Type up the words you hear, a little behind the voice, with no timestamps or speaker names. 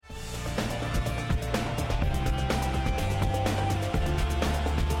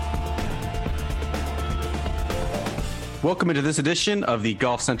Welcome into this edition of the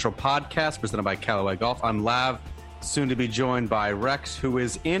Golf Central podcast presented by Callaway Golf. I'm Lav, soon to be joined by Rex, who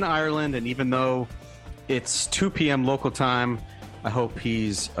is in Ireland. And even though it's 2 p.m. local time, I hope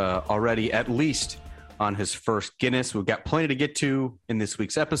he's already at least on his first Guinness. We've got plenty to get to in this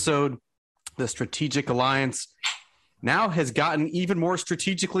week's episode. The Strategic Alliance now has gotten even more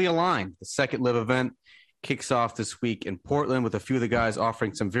strategically aligned. The second live event kicks off this week in Portland with a few of the guys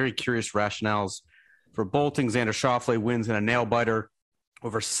offering some very curious rationales for bolting. Xander Schauffele wins in a nail-biter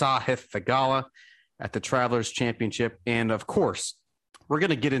over Sahith Theegala at the Travelers Championship. And, of course, we're going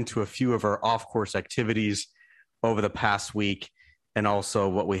to get into a few of our off-course activities over the past week and also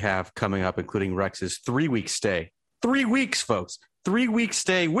what we have coming up, including Rex's 3-week stay. 3 weeks, folks. 3-week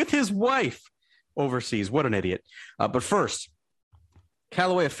stay with his wife overseas. What an idiot. But first,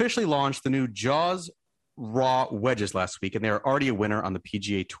 Callaway officially launched the new Jaws Raw wedges last week, and they are already a winner on the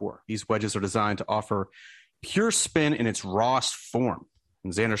PGA Tour. These wedges are designed to offer pure spin in its rawest form.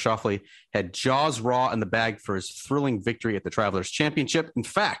 And Xander Schauffele had Jaws Raw in the bag for his thrilling victory at the Travelers Championship. In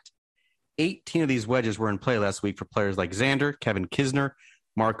fact, 18 of these wedges were in play last week for players like Xander, Kevin Kisner,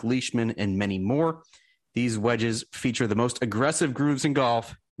 Mark Leishman, and many more. These wedges feature the most aggressive grooves in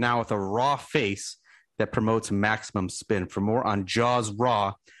golf, now with a raw face that promotes maximum spin. For more on Jaws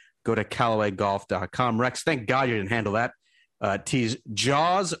Raw, go to CallawayGolf.com. Rex, thank God you didn't handle that. Tease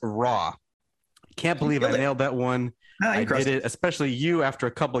Jaws Raw. Can't believe I nailed that one. No, I did it, especially you after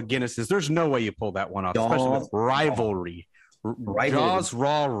a couple of Guinnesses. There's no way you pulled that one off, especially with rivalry. Jaws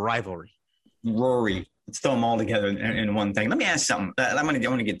Raw rivalry. Rory. Let's throw them all together in one thing. Let me ask something. I want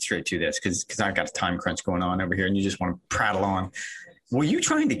to get straight to this because I've got a time crunch going on over here and you just want to prattle on. Were you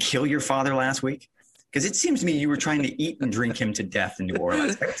trying to kill your father last week? Because it seems to me you were trying to eat and drink him to death in New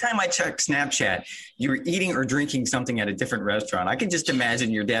Orleans. Every time I check Snapchat, you were eating or drinking something at a different restaurant. I can just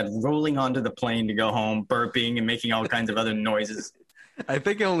imagine your dad rolling onto the plane to go home, burping and making all kinds of other noises. I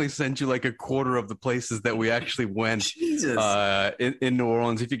think I only sent you like a quarter of the places that we actually went in New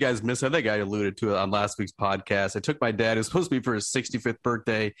Orleans. If you guys missed, I think I alluded to it on last week's podcast. I took my dad. It was supposed to be for his 65th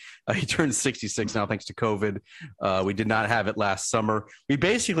birthday. He turned 66 now thanks to COVID. We did not have it last summer. We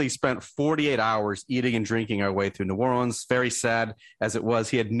basically spent 48 hours eating and drinking our way through New Orleans. Very sad as it was.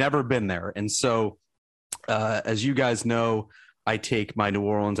 He had never been there. And so, as you guys know, I take my New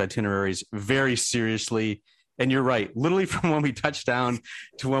Orleans itineraries very seriously. And you're right. Literally from when we touched down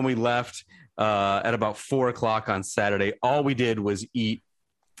to when we left at about 4 o'clock on Saturday, all we did was eat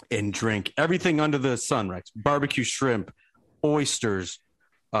and drink everything under the sun, Rex. Barbecue shrimp, oysters.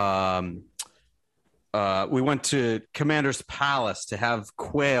 We went to Commander's Palace to have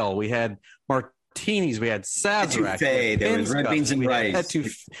quail. We had martinis. We had Sazerac. There was red beans and rice.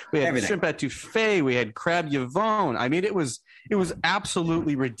 We had shrimp etouffee. We had crab yvonne. I mean, it was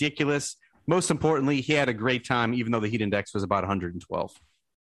absolutely ridiculous. Most importantly, he had a great time, even though the heat index was about 112.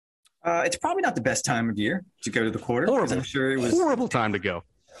 It's probably not the best time of year to go to the Quarter. Horrible. I'm sure it was horrible time to go.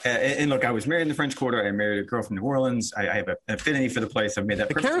 And look, I was married in the French Quarter. I married a girl from New Orleans. I have an affinity for the place. I've made that.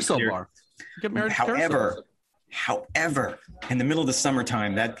 The Carousel Bar. You get married. However, in the middle of the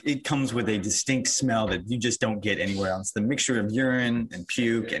summertime, that it comes with a distinct smell that you just don't get anywhere else. The mixture of urine and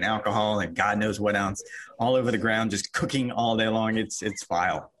puke and alcohol and God knows what else all over the ground, just cooking all day long. It's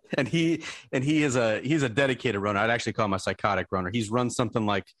vile. And he's a dedicated runner. I'd actually call him a psychotic runner. He's run something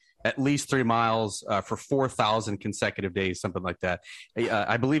like at least 3 miles for 4,000 consecutive days, something like that.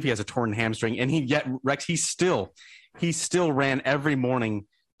 I believe he has a torn hamstring, and Rex, he still ran every morning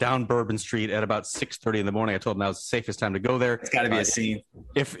down Bourbon Street at about 6:30 in the morning. I told him that was the safest time to go there. It's got to be a scene.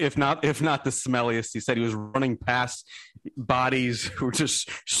 If not the smelliest. He said he was running past bodies who were just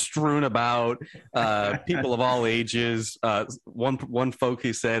strewn about, people of all ages. One folk,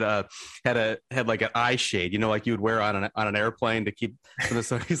 he said, had like an eye shade, like you would wear on an airplane to keep from the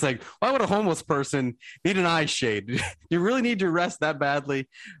sun. He's like, why would a homeless person need an eye shade? You really need to rest that badly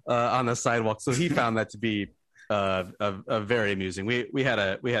on the sidewalk. So he found that to be very amusing. We had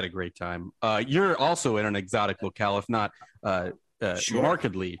a great time. You're also in an exotic locale, if not sure.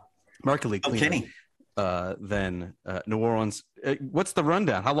 markedly cleaner than New Orleans. What's the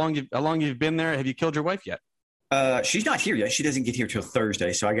rundown? How long you've been there? Have you killed your wife yet? She's not here yet. She doesn't get here till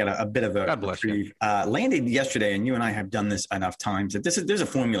Thursday, so I got a bit of a reprieve. Landed yesterday, and you and I have done this enough times that there's a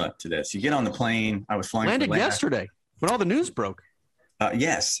formula to this. You get on the plane. I was flying. Landed yesterday when all the news broke.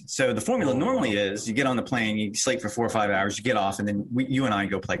 Yes. So the formula normally is you get on the plane, you sleep for 4 or 5 hours, you get off, and then you and I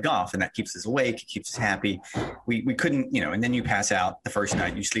go play golf, and that keeps us awake, it keeps us happy. We couldn't, and then you pass out the first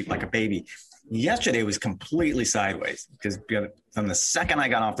night, you sleep like a baby. Yesterday was completely sideways because from the second I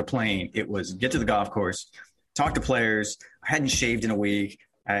got off the plane, it was get to the golf course, talk to players. I hadn't shaved in a week,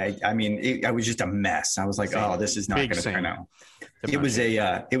 I mean, I was just a mess. I was like, oh, this is not going to turn out. It was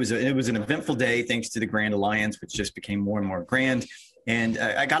an eventful day thanks to the Grand Alliance, which just became more and more grand. And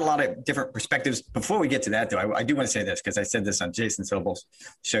I got a lot of different perspectives. Before we get to that, though, I do want to say this because I said this on Jason Sobel's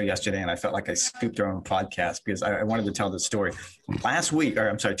show yesterday, and I felt like I scooped our own podcast because I wanted to tell the story.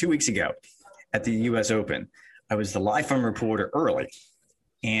 2 weeks ago at the U.S. Open, I was the live phone reporter early,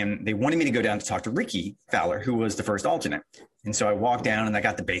 and they wanted me to go down to talk to Ricky Fowler, who was the first alternate. And so I walked down and I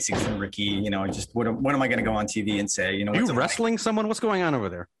got the basics from Ricky, just what am I going to go on TV and say? Are you wrestling someone? What's going on over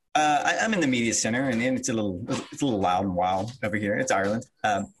there? I'm in the media center, and it's a little loud and wild over here. It's Ireland.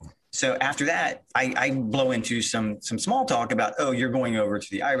 So after that, I blow into some small talk about, oh, you're going over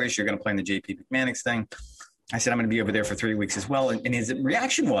to the Irish. You're going to play in the JP McManus thing. I said, I'm going to be over there for 3 weeks as well. And his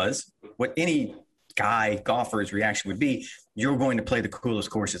reaction was what any golfer's reaction would be. You're going to play the coolest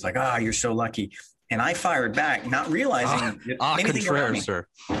courses. Like, you're so lucky. And I fired back, not realizing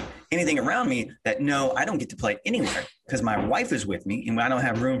anything around me that, no, I don't get to play anywhere because my wife is with me and I don't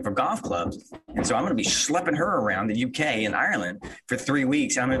have room for golf clubs. And so I'm going to be schlepping her around the UK and Ireland for 3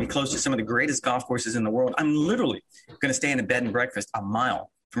 weeks. I'm going to be close to some of the greatest golf courses in the world. I'm literally going to stay in a bed and breakfast a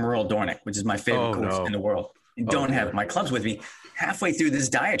mile from Royal Dornoch, which is my favorite course in the world. And don't have my clubs with me. Halfway through this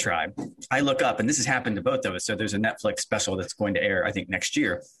diatribe, I look up, and this has happened to both of us. So there's a Netflix special that's going to air, I think, next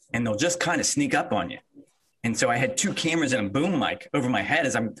year, and they'll just kind of sneak up on you. And so I had 2 cameras and a boom mic over my head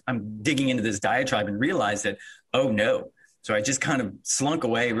as I'm digging into this diatribe and realized that, oh no. So I just kind of slunk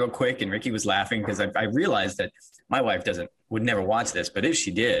away real quick, and Ricky was laughing because I realized that my wife would never watch this, but if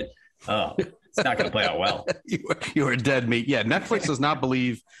she did, it's not going to play out well. You were dead meat. Yeah, Netflix does not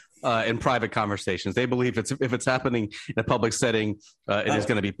believe in private conversations. They believe if it's happening in a public setting, it is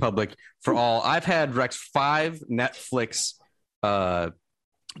going to be public for all. I've had, Rex, 5 Netflix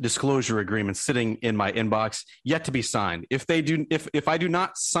disclosure agreements sitting in my inbox yet to be signed. If I do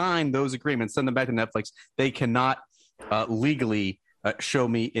not sign those agreements, send them back to Netflix, they cannot legally show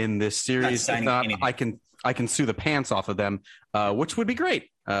me in this series. If not, I can sue the pants off of them, which would be great.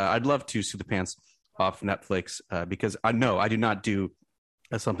 I'd love to sue the pants off Netflix because I do not do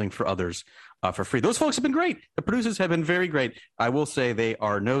something for others for free. Those folks have been great. The producers have been very great. I will say they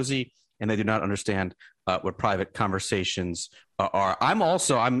are nosy and they do not understand what private conversations are.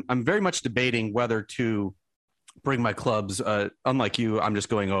 I'm very much debating whether to bring my clubs. Unlike you, I'm just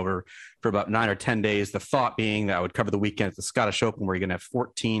going over for about 9 or 10 days. The thought being that I would cover the weekend at the Scottish Open, where you're going to have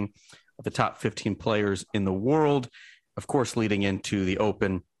 14 of the top 15 players in the world, of course, leading into the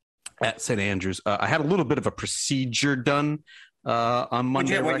Open at St. Andrews. I had a little bit of a procedure done on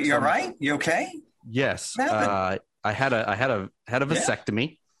Monday. You're right. You okay? Yes. I had a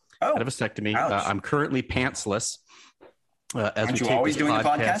vasectomy. Yeah. I had a vasectomy. I'm currently pantsless. Aren't you always doing the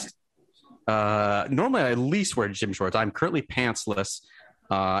podcast? Normally, I at least wear gym shorts. I'm currently pantsless,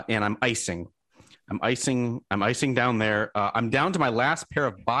 and I'm icing. I'm icing down there. I'm down to my last pair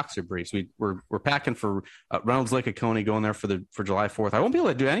of boxer briefs. We're packing for Reynolds Lake Oconee, going there for July 4th. I won't be able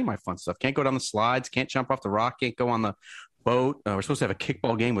to do any of my fun stuff. Can't go down the slides. Can't jump off the rock. Can't go on the boat. We're supposed to have a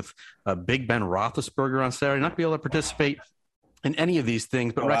kickball game with Big Ben Roethlisberger on Saturday. Not be able to participate in any of these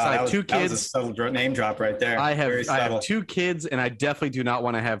things. But Rex, I have 2 kids. That was a subtle name drop right there. I have 2 kids, and I definitely do not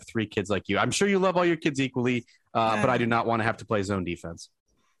want to have 3 kids like you. I'm sure you love all your kids equally, but I do not want to have to play zone defense.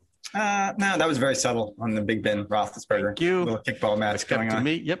 No, that was very subtle on the Big Ben Roethlisberger. Thank you. Little kickball match going on. To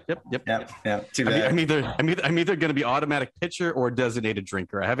me, yep. Too bad. I'm either going to be automatic pitcher or designated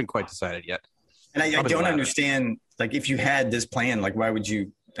drinker. I haven't quite decided yet. And I don't understand, like, if you had this plan, like, why would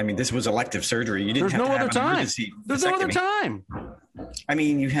you? I mean, this was elective surgery. You didn't. There's no other time. There's no other time. I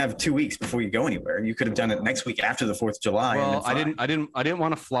mean, you have 2 weeks before you go anywhere. You could have done it next week after the 4th of July. Well, I didn't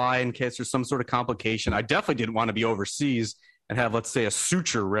want to fly in case there's some sort of complication. I definitely didn't want to be overseas and have, let's say, a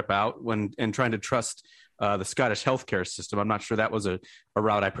suture rip out and trying to trust the Scottish healthcare system. I'm not sure that was a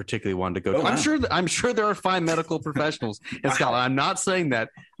route I particularly wanted to go. Oh, wow. I'm sure there are fine medical professionals in Scotland. I'm not saying that.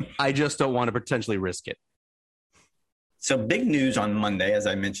 I just don't want to potentially risk it. So big news on Monday, as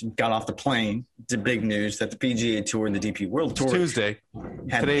I mentioned, got off the plane. It's big news that the PGA Tour and the DP World Tour. It's Tuesday.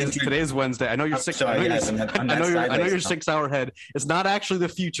 Today is Wednesday. I know you're 6. I know you're 6 hour ahead. It's not actually the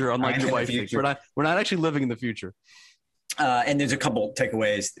future, unlike your wife thinks. We're not actually living in the future. And there's a couple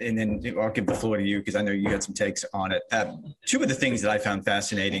takeaways, and then I'll give the floor to you because I know you got some takes on it. 2 of the things that I found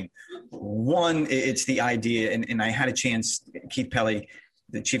fascinating. One, it's the idea, and I had a chance, Keith Pelley,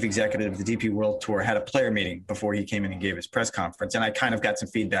 the chief executive of the DP World Tour, had a player meeting before he came in and gave his press conference. And I kind of got some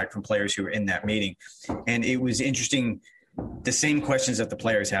feedback from players who were in that meeting. And it was interesting. The same questions that the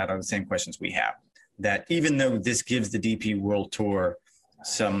players had are the same questions we have. That even though this gives the DP World Tour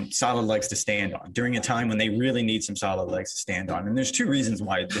some solid legs to stand on during a time when they really need some solid legs to stand on. And there's two reasons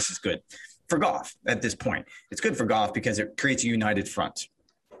why this is good for golf at this point. It's good for golf because it creates a united front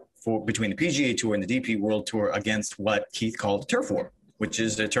between the PGA Tour and the DP World Tour against what Keith called a turf war, which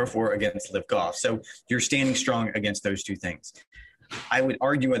is a turf war against LIV Golf. So you're standing strong against those two things. I would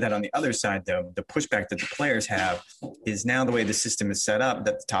argue that on the other side, though, the pushback that the players have is now the way the system is set up,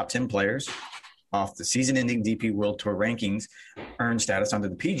 that the top 10 players off the season-ending DP World Tour rankings earn status onto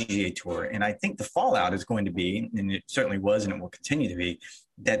the PGA Tour. And I think the fallout is going to be, and it certainly was and it will continue to be,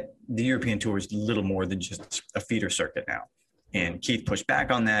 that the European Tour is little more than just a feeder circuit now. And Keith pushed back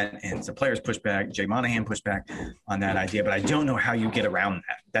on that, and some players pushed back. Jay Monahan pushed back on that idea, but I don't know how you get around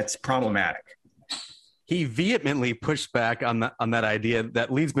that. That's problematic. He vehemently pushed back on that idea.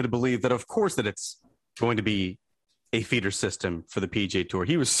 That leads me to believe that, of course, that it's going to be a feeder system for the PGA Tour.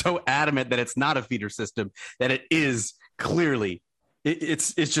 He was so adamant that it's not a feeder system that it is clearly.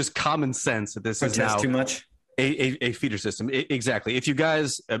 It's just common sense that this is now too much. A feeder system. Exactly. If you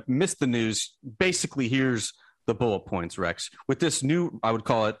guys missed the news, basically here's the bullet points, Rex. With this new, I would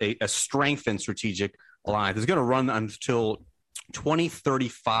call it a strengthened strategic alliance. It's going to run until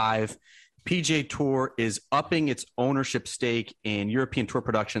 2035. PGA Tour is upping its ownership stake in European Tour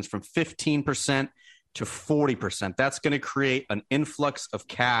Productions from 15% to 40%. That's going to create an influx of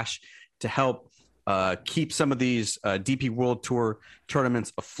cash to help keep some of these DP World Tour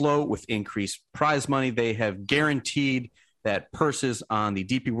tournaments afloat with increased prize money. They have guaranteed that purses on the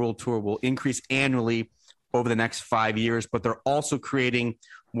DP World Tour will increase annually over the next 5 years, but they're also creating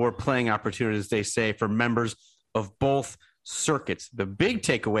more playing opportunities, they say, for members of both circuits. The big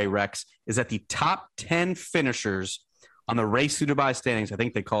takeaway, Rex, is that the top 10 finishers on the Race to Dubai standings, I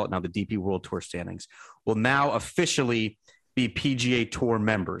think they call it now the DP World Tour standings, will now officially be PGA Tour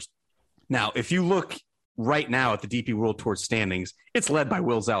members. Now, if you look right now at the DP World Tour standings, it's led by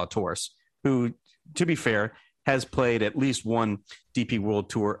Will Zalatoris, who, to be fair, has played at least one DP World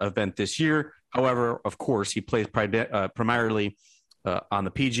Tour event this year. However, of course, he plays primarily on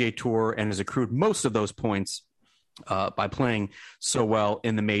the PGA Tour and has accrued most of those points by playing so well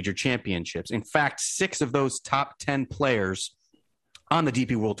in the major championships. In fact, 6 of those top 10 players on the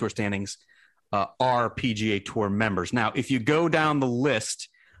DP World Tour standings are PGA Tour members. Now, if you go down the list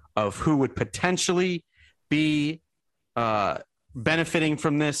of who would potentially be benefiting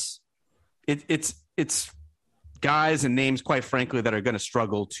from this, it's guys and names, quite frankly, that are going to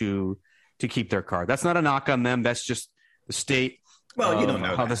struggle to keep their card. That's not a knock on them. That's just the state. Well, you don't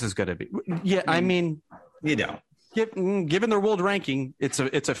know how this is going to be. Yeah, I mean, you don't. Given their world ranking, it's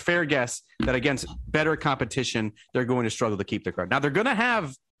a fair guess that against better competition, they're going to struggle to keep their card. Now they're going to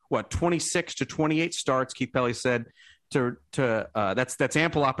have 26 to 28 starts. Keith Pelley said that's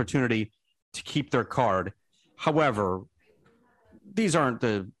ample opportunity to keep their card. However, these aren't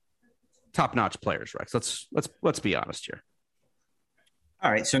the top-notch players, Rex. Let's be honest here.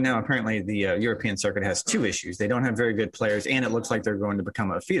 All right, so now apparently the European circuit has 2 issues. They don't have very good players, and it looks like they're going to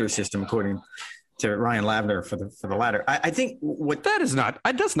become a feeder system, according to Ryan Lavner for the latter. I think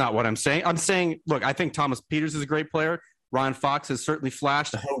that's not what I'm saying. I'm saying, look, I think Thomas Pieters is a great player. Ryan Fox has certainly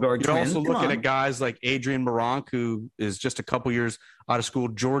flashed. You're also looking at guys like Adrian Moronk, who is just a couple years out of school,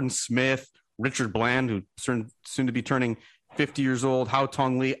 Jordan Smith, Richard Bland, who soon to be turning 50 years old, Hao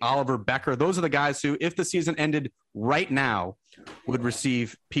Tong Lee, Oliver Becker. Those are the guys who, if the season ended right now, would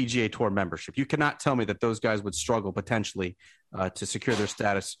receive PGA Tour membership. You cannot tell me that those guys would struggle potentially to secure their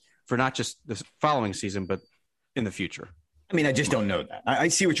status for not just the following season, but in the future. I mean, I just don't know that. I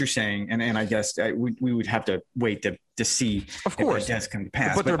see what you're saying, and I guess we would have to wait to see. Of course, if that does come to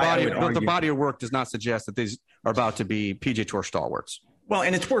pass. But the body of work does not suggest that these are about to be PGA Tour stalwarts. Well,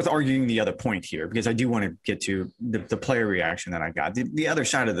 and it's worth arguing the other point here, because I do want to get to the player reaction that I got. The other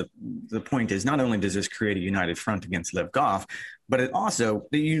side of the point is, not only does this create a united front against LIV Golf, but it also,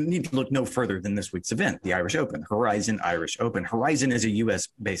 you need to look no further than this week's event, the Irish Open, Horizon Irish Open. Horizon is a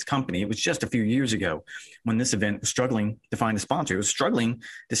U.S.-based company. It was just a few years ago when this event was struggling to find a sponsor. It was struggling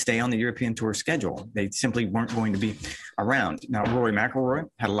to stay on the European Tour schedule. They simply weren't going to be around. Now, Rory McIlroy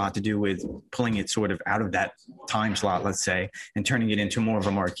had a lot to do with pulling it sort of out of that time slot, let's say, and turning it into more of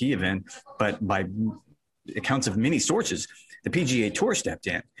a marquee event. But by accounts of many sources, the PGA Tour stepped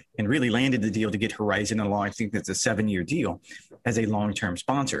in and really landed the deal to get Horizon along. I think that's a 7-year deal as a long-term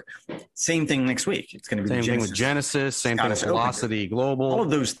sponsor. Same thing next week. It's going to be same thing with Genesis, same thing with Velocity Global. All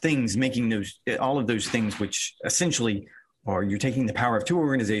of those things, which essentially are, you're taking the power of 2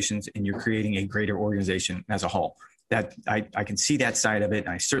 organizations and you're creating a greater organization as a whole. That I can see that side of it.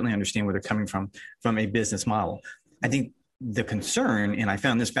 And I certainly understand where they're coming from a business model. I think the concern, and I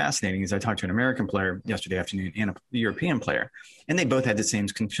found this fascinating, is I talked to an American player yesterday afternoon and a European player, and they both had the same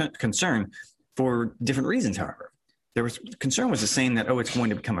concern for different reasons. However, concern was the same, that, it's going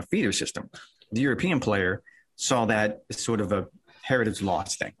to become a feeder system. The European player saw that as sort of a heritage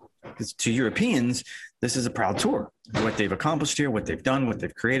loss thing, because to Europeans, this is a proud tour. What they've accomplished here, what they've done, what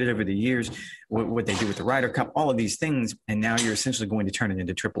they've created over the years, what they do with the Ryder Cup, all of these things, and now you're essentially going to turn it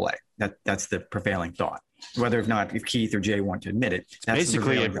into AAA. That's the prevailing thought. Whether or not if Keith or Jay want to admit it,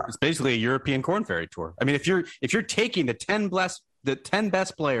 it's basically a European Corn Ferry Tour. I mean, if you're taking the 10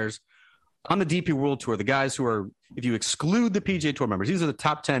 best players on the DP World Tour, the guys who are, if you exclude the PGA Tour members, these are the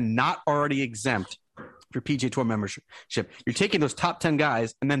top 10 not already exempt for PGA Tour membership. You're taking those top 10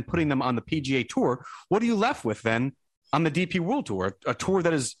 guys and then putting them on the PGA Tour. What are you left with then on the DP World Tour? A tour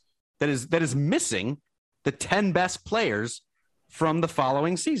that is missing the 10 best players from the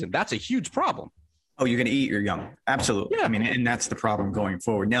following season. That's a huge problem. Oh, you're going to eat your young. Absolutely. Yeah. I mean, and that's the problem going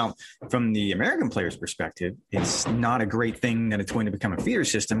forward. Now, from the American player's perspective, it's not a great thing that it's going to become a feeder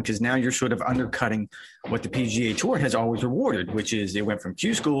system, because now you're sort of undercutting what the PGA Tour has always rewarded, which is it went from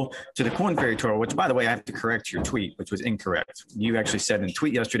Q School to the Corn Ferry Tour, which, by the way, I have to correct your tweet, which was incorrect. You actually said in a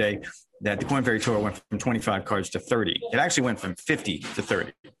tweet yesterday that the Corn Ferry Tour went from 25 cards to 30. It actually went from 50 to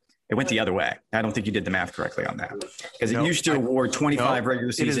 30. It went the other way. I don't think you did the math correctly on that, because it used to award 25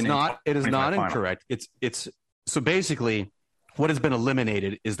 regular season. It is not incorrect. It's so basically what has been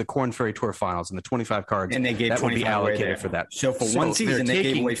eliminated is the Corn Ferry Tour finals and the 25 cards, and they gave that 25 will be allocated for that. So for one season, they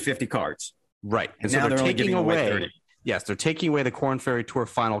gave away 50 cards. Right, and so they're taking away 30. Yes, they're taking away the Corn Ferry Tour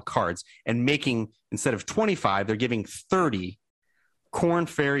final cards and making, instead of 25, they're giving 30 Corn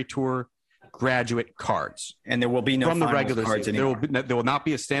Ferry Tour graduate cards, and there will be no from the regular cards season. Anymore. There will not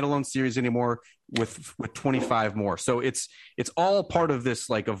be a standalone series anymore with 25 more. So it's all part of this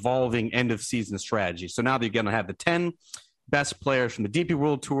like evolving end of season strategy. So now they're going to have the 10 best players from the DP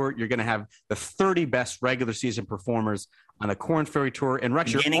World Tour. You're going to have the 30 best regular season performers on the Corn Ferry Tour. And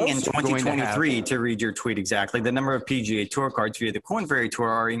Rex, beginning in 2023, to read your tweet exactly, the number of PGA Tour cards via the Corn Ferry Tour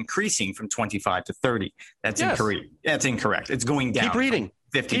are increasing from 25 to 30. That's incorrect. That's incorrect. It's going down. Keep reading.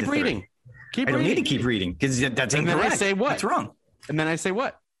 50 Keep to reading. 30. I don't need to keep reading, because that's incorrect. And then I say what? That's wrong. And then I say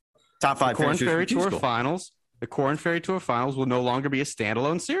what? Top 5 Corn Ferry Tour finals. The Corn Ferry Tour finals will no longer be a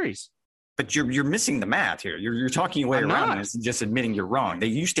standalone series. But you're missing the math here. You're talking your way around this and just admitting you're wrong. They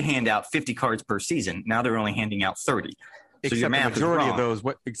used to hand out 50 cards per season. Now they're only handing out 30. So your math is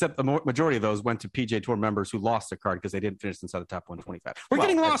wrong. Except the majority of those went to PGA Tour members who lost their card because they didn't finish inside the top 125. We're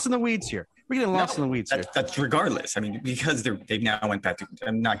getting lost in the weeds here. That's regardless. I mean, because they've now went back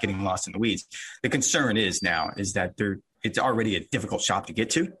to not getting lost in the weeds. The concern is that it's already a difficult shop to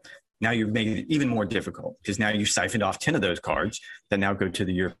get to. Now you've made it even more difficult, because now you've siphoned off 10 of those cards that now go to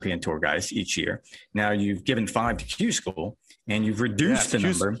the European Tour guys each year. Now you've given 5 to Q School, and you've reduced the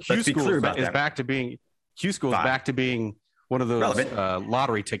number. Let's be clear about that. Q School is back to being one of those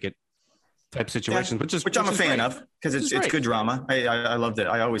lottery ticket type situations, which I'm a fan of, because it's good drama. I loved it.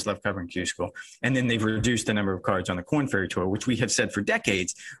 I always loved covering Q School. And then they've reduced the number of cards on the Corn Ferry Tour, which we have said for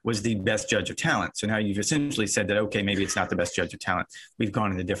decades was the best judge of talent. So now you've essentially said that, okay, maybe it's not the best judge of talent. We've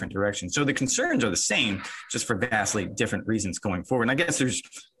gone in a different direction. So the concerns are the same, just for vastly different reasons going forward. And I guess there's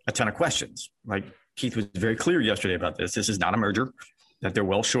a ton of questions. Like Keith was very clear yesterday about this. This is not a merger, that they're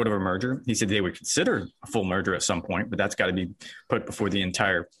well short of a merger. He said they would consider a full merger at some point, but that's got to be put before the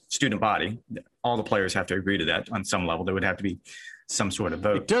entire student body. All the players have to agree to that on some level. There would have to be some sort of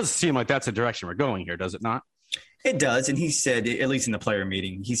vote. It does seem like that's the direction we're going here, does it not? It does. And he said, at least in the player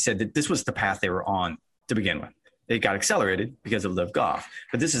meeting, he said that this was the path they were on to begin with. It got accelerated because of LIV Golf,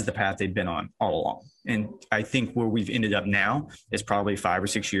 but this is the path they've been on all along. And I think where we've ended up now is probably 5 or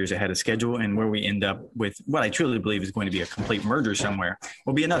 6 years ahead of schedule. And where we end up with what I truly believe is going to be a complete merger somewhere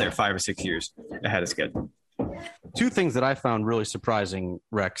will be another 5 or 6 years ahead of schedule. 2 things that I found really surprising,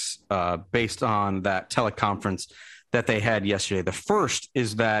 Rex, based on that teleconference that they had yesterday. The first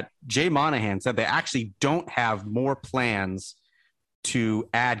is that Jay Monahan said they actually don't have more plans to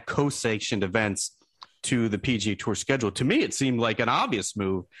add co-sanctioned events to the PGA Tour schedule. To me, it seemed like an obvious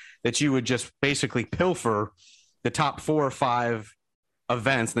move that you would just basically pilfer the top 4 or 5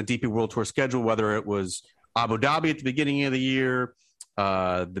 events in the DP World Tour schedule, whether it was Abu Dhabi at the beginning of the year,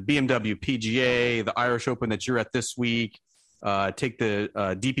 the BMW PGA, the Irish Open that you're at this week, take the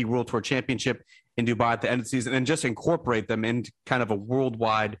DP World Tour Championship in Dubai at the end of the season, and just incorporate them into kind of a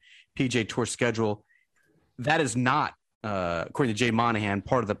worldwide PGA Tour schedule. That is not, according to Jay Monahan,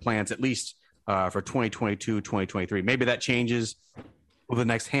 part of the plans, at least for 2022, 2023. Maybe that changes over the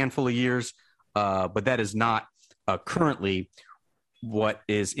next handful of years, but that is not currently what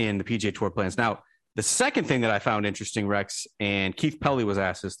is in the PGA Tour plans. Now, The second thing that I found interesting, Rex, and Keith Pelley was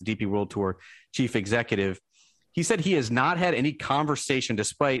asked this, the DP World Tour chief executive. He said he has not had any conversation,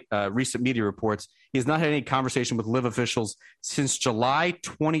 despite recent media reports. He has not had any conversation with LIV officials since July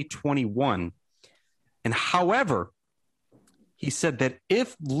 2021. And however, he said that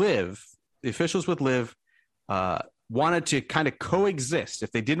if LIV, the officials with LIV, wanted to kind of coexist,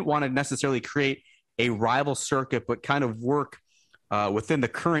 if they didn't want to necessarily create a rival circuit, but kind of work within the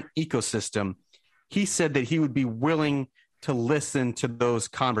current ecosystem, he said that he would be willing to listen to those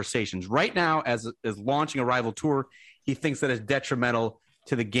conversations. Right now, as launching a rival tour, he thinks that is detrimental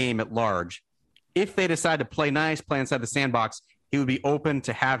to the game at large. If they decide to play nice, play inside the sandbox, he would be open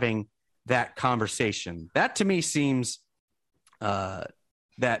to having that conversation. That to me seems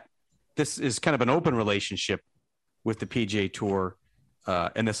that this is kind of an open relationship with the PGA Tour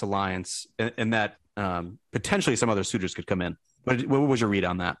and this alliance, and that potentially some other suitors could come in. What was your read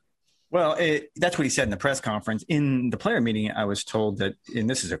on that? Well, that's what he said in the press conference. In the player meeting, I was told that, and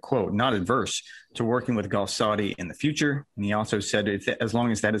this is a quote, not adverse to working with Gulf Saudi in the future. And he also said, as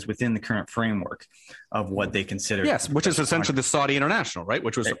long as that is within the current framework of what they consider. Yes, which is essentially the Saudi International, right?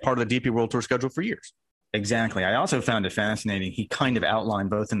 Which was a part of the DP World Tour schedule for years. Exactly. I also found it fascinating. He kind of outlined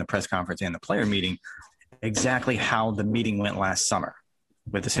both in the press conference and the player meeting exactly how the meeting went last summer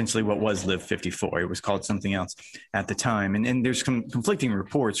with essentially what was LIV 54. It was called something else at the time. And there's conflicting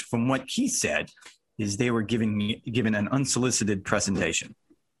reports. From what he said is they were given an unsolicited presentation.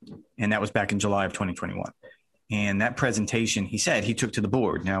 And that was back in July of 2021. And that presentation, he said, he took to the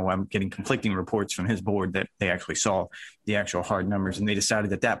board. Now I'm getting conflicting reports from his board that they actually saw the actual hard numbers. And they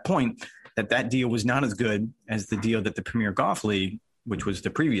decided at that point that deal was not as good as the deal that the Premier Golf League, which was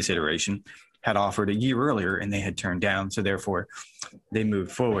the previous iteration, had offered a year earlier, and they had turned down. So therefore, they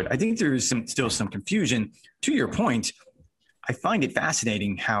moved forward. I think there is still some confusion. To your point, I find it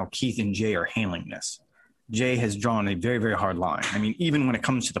fascinating how Keith and Jay are handling this. Jay has drawn a very, very hard line. I mean, even when it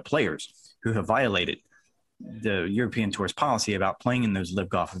comes to the players who have violated the European Tour's policy about playing in those LIV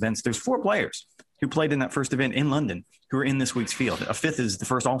Golf events, there's 4 players who played in that first event in London who are in this week's field. A 5th is the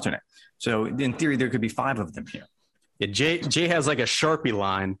first alternate. So in theory, there could be 5 of them here. Yeah, Jay has like a Sharpie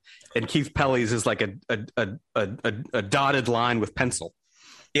line, and Keith Pelley's is like a dotted line with pencil.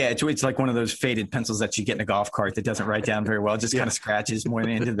 Yeah, it's like one of those faded pencils that you get in a golf cart that doesn't write down very well. It just kind of scratches more than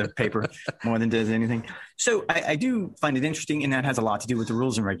into the paper more than does anything. So I do find it interesting, and that has a lot to do with the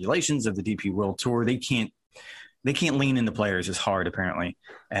rules and regulations of the DP World Tour. They can't lean into players as hard, apparently,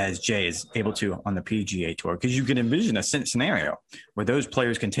 as Jay is able to on the PGA Tour, because you can envision a scenario where those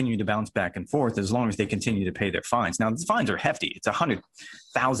players continue to bounce back and forth as long as they continue to pay their fines. Now, the fines are hefty. It's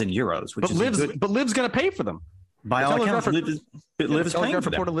 100,000 euros, which but LIV's going to pay for them. By all accounts, LIV is paying for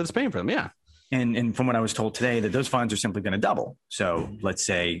them. LIV's paying for them, yeah. And from what I was told today, that those fines are simply going to double. So let's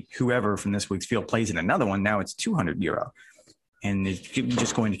say whoever from this week's field plays in another one, now it's €200. And it's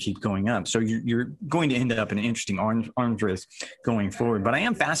just going to keep going up. So you're going to end up in an interesting arms race going forward. But I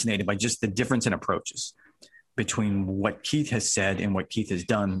am fascinated by just the difference in approaches between what Keith has said and what Keith has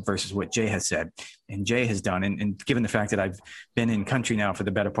done versus what Jay has said and Jay has done. And given the fact that I've been in country now for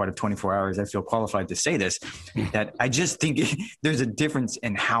the better part of 24 hours, I feel qualified to say this, that I just think there's a difference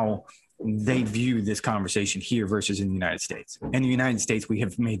in how they view this conversation here versus in the United States. In the United States, we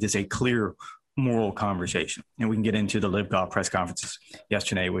have made this a clear moral conversation, and we can get into the LIV Golf press conferences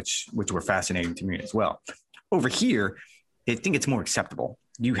yesterday, which were fascinating to me as well. Over here, I think it's more acceptable.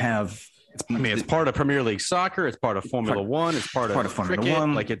 You have, it's part of Premier League soccer, it's part of Formula One, it's part of Formula cricket,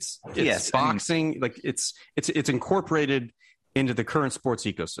 One. like it's boxing, like it's incorporated into the current sports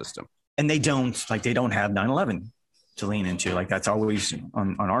ecosystem. And they don't have 9/11 to lean into. Like, that's always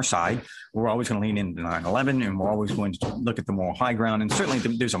on our side. We're always going to lean into 9/11, and we're always going to look at the moral high ground. And certainly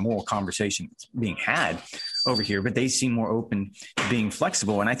there's a moral conversation that's being had over here, but they seem more open to being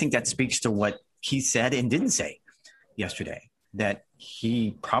flexible. And I think that speaks to what he said and didn't say yesterday, that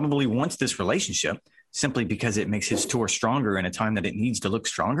he probably wants this relationship simply because it makes his tour stronger in a time that it needs to look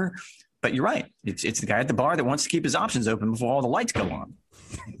stronger. But you're right. It's the guy at the bar that wants to keep his options open before all the lights go on.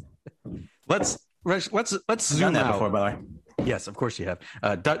 Let's zoom out. Before, by the way. Yes, of course you have.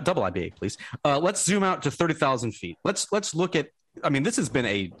 Double IBA, please. Let's zoom out to 30,000 feet. Let's look at. I mean, this has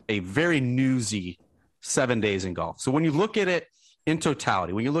been a very newsy 7 days in golf. So when you look at it in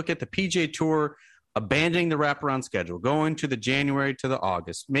totality, when you look at the PGA Tour abandoning the wraparound schedule, going to the January to the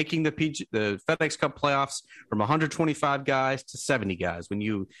August, making the FedEx Cup playoffs from 125 guys to 70 guys. When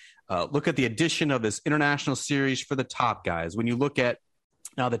you look at the addition of this international series for the top guys, when you look at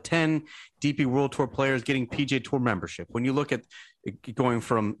now the 10 DP World Tour players getting PGA Tour membership, when you look at going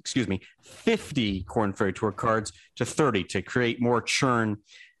from, 50 Korn Ferry Tour cards to 30 to create more churn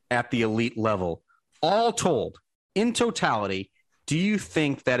at the elite level, all told, in totality, do you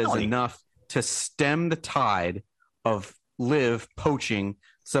think that is enough to stem the tide of LIV poaching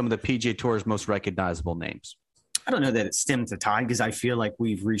some of the PGA Tour's most recognizable names? I don't know that it stems the tide because I feel like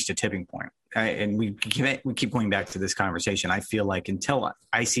we've reached a tipping point. And we keep going back to this conversation. I feel like until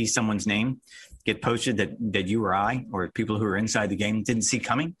I see someone's name get posted that you or I or people who are inside the game didn't see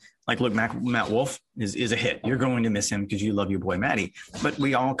coming, like, look, Matt Wolff is a hit. You're going to miss him because you love your boy Matty. But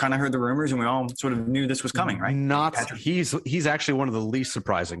we all kind of heard the rumors and we all sort of knew this was coming, right? He's actually one of the least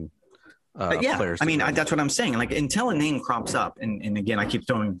surprising players. I mean, that's what I'm saying. Like, until a name crops up, and again, I keep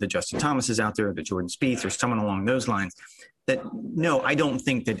throwing the Justin Thomases out there, the Jordan Spieth, or someone along those lines. No, I don't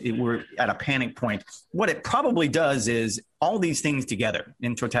think that we're at a panic point. What it probably does is all these things together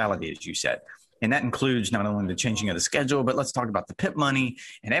in totality, as you said. And that includes not only the changing of the schedule, but let's talk about the PIP money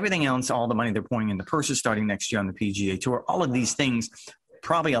and everything else, all the money they're pouring into purses starting next year on the PGA Tour. All of these things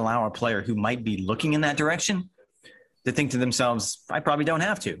probably allow a player who might be looking in that direction to think to themselves, I probably don't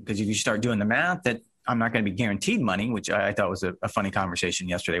have to. Because if you start doing the math that I'm not going to be guaranteed money, which I thought was a funny conversation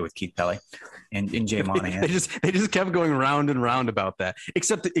yesterday with Keith Pelley and Jay Monahan. they just kept going round and round about that.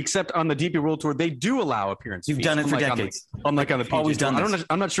 Except on the DP World Tour, they do allow appearance. You've done it for decades. Unlike on the PGA Always Tour. done this.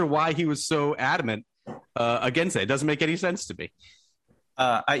 I'm not sure why he was so adamant against it. It doesn't make any sense to me.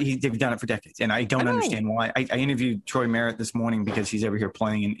 They've done it for decades, and I don't understand why. I interviewed Troy Merritt this morning because he's over here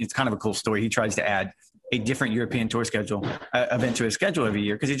playing, and it's kind of a cool story. He tries to add a different European Tour schedule event to his schedule every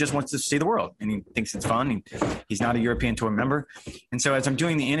year because he just wants to see the world and he thinks it's fun. He's not a European Tour member. And so as I'm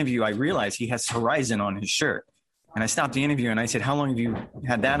doing the interview, I realized he has Horizon on his shirt. And I stopped the interview and I said, how long have you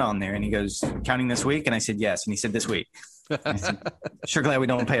had that on there? And he goes, counting this week? And I said, yes. And he said, this week. I said, sure glad we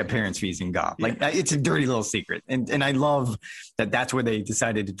don't pay appearance fees in golf. Like, it's a dirty little secret. And I love that that's where they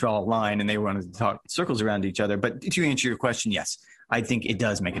decided to draw a line and they wanted to talk circles around each other. But to answer your question, yes, I think it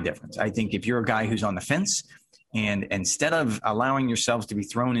does make a difference. I think if you're a guy who's on the fence and instead of allowing yourselves to be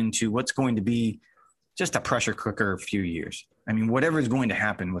thrown into what's going to be just a pressure cooker a few years, I mean, whatever is going to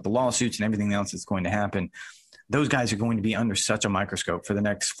happen with the lawsuits and everything else that's going to happen, those guys are going to be under such a microscope for the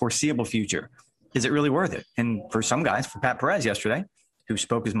next foreseeable future. Is it really worth it? And for some guys, for Pat Perez yesterday, who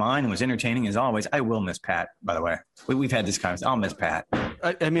spoke his mind and was entertaining as always, I will miss Pat, by the way. We've had this conversation. I'll miss Pat.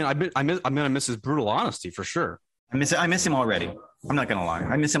 I'm going to miss his brutal honesty for sure. I miss him already. I'm not going to lie.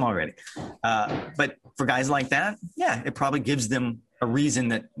 I miss him already. But for guys like that, yeah, it probably gives them a reason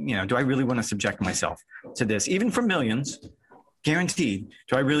that, do I really want to subject myself to this? Even for millions, guaranteed,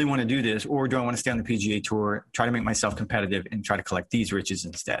 do I really want to do this? Or do I want to stay on the PGA Tour, try to make myself competitive and try to collect these riches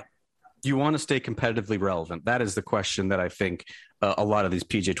instead? You want to stay competitively relevant. That is the question that I think a lot of these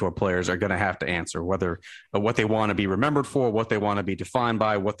PGA Tour players are going to have to answer, whether what they want to be remembered for, what they want to be defined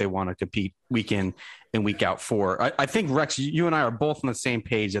by, what they want to compete week in and week out for. I think, Rex, you and I are both on the same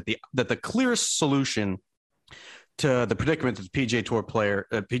page that the clearest solution to the predicament that the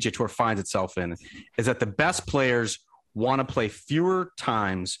PGA Tour finds itself in is that the best players want to play fewer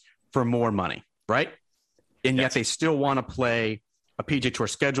times for more money, right? And yet they still want to play a PGA Tour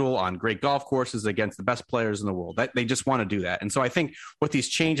schedule on great golf courses against the best players in the world. They just want to do that. And so I think what these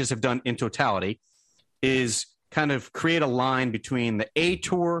changes have done in totality is kind of create a line between the A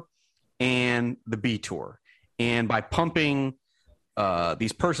Tour and the B Tour. And by pumping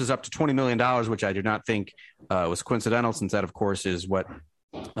these purses up to $20 million, which I do not think was coincidental, since that, of course, is what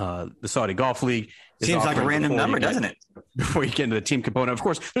the Saudi Golf League seems like a random number, doesn't it? Before you get into the team component, of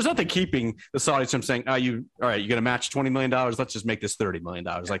course, there's nothing keeping the Saudis from saying, all right, you're going to match $20 million. Let's just make this $30 million.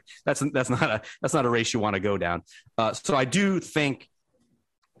 Like that's not a race you want to go down. So I do think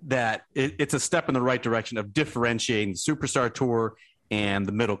that it's a step in the right direction of differentiating the Superstar Tour and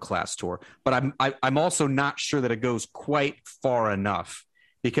the middle class tour. But I'm also not sure that it goes quite far enough,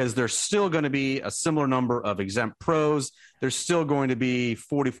 because there's still going to be a similar number of exempt pros. There's still going to be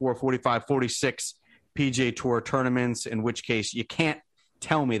 44, 45, 46 PGA Tour tournaments, in which case you can't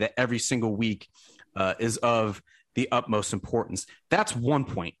tell me that every single week is of the utmost importance. That's one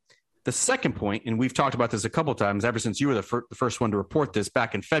point. The second point, and we've talked about this a couple of times ever since you were the first one to report this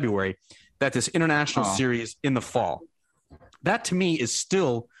back in February, that this international series in the fall, that to me is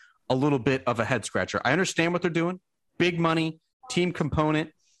still a little bit of a head scratcher. I understand what they're doing. Big money, team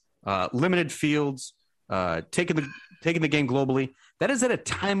component, limited fields, taking the game globally. That is at a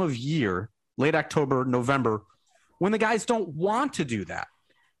time of year, late October, November, when the guys don't want to do that.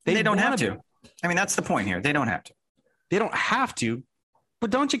 They don't have to. I mean, that's the point here. They don't have to. They don't have to,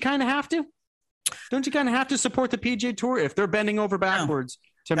 but don't you kind of have to? Don't you kind of have to support the PGA Tour if they're bending over backwards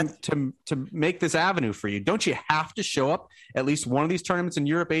to make this avenue for you? Don't you have to show up at least one of these tournaments in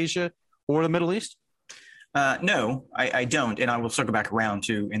Europe, Asia, or the Middle East? No, I don't. And I will circle back around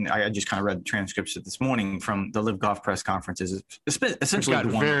to, and I just kind of read the transcripts this morning from the Live Golf press conferences. Essentially, it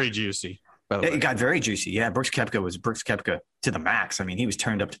got very juicy. It got very juicy. Yeah. Brooks Koepka was Brooks Koepka to the max. I mean, he was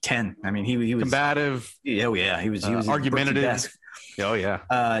turned up to 10. I mean, he was combative. Oh yeah. He was argumentative. Oh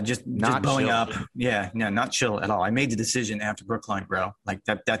yeah. Just blowing up. Yeah. No, not chill at all. I made the decision after Brookline, bro. Like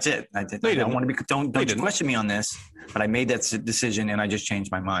that's it. I don't want to be, don't question me on this, but I made that decision and I just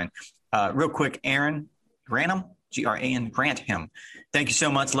changed my mind. Real quick, Aaron Grantham, Grantham. Thank you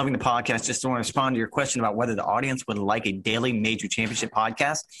so much. Loving the podcast. Just want to respond to your question about whether the audience would like a daily major championship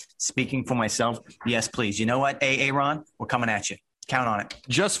podcast. Speaking for myself, yes, please. You know what, Aaron, we're coming at you. Count on it.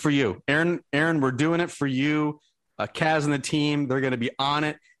 Just for you, Aaron, we're doing it for you. Kaz and the team, they're going to be on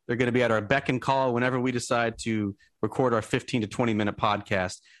it. They're going to be at our beck and call whenever we decide to record our 15 to 20-minute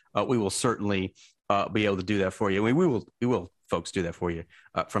podcast. We will certainly be able to do that for you. We will, folks, do that for you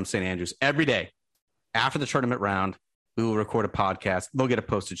from St. Andrews every day. After the tournament round, we will record a podcast. They'll get it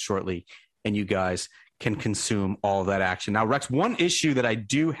posted shortly, and you guys can consume all of that action. Now, Rex, one issue that I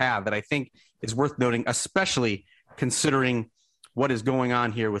do have that I think is worth noting, especially considering what is going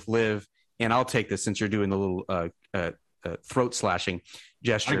on here with Liv, and I'll take this since you're doing the little throat slashing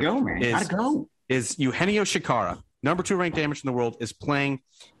gesture. How'd it go, man? How'd it go? Is Eugenio Chacarra, number 2 ranked amateur in the world, is playing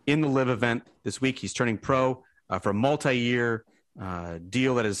in the Liv event this week. He's turning pro for a multi-year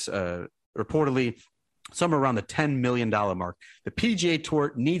deal that is reportedly somewhere around the $10 million mark. The PGA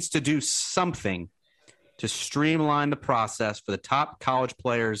Tour needs to do something to streamline the process for the top college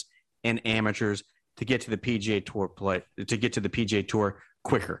players and amateurs to get to the PGA Tour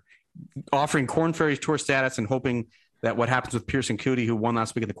quicker. Offering Korn Ferry Tour status and hoping that what happens with Pearson Coody, who won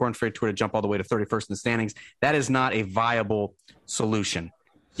last week at the Korn Ferry Tour, to jump all the way to 31st in the standings, that is not a viable solution.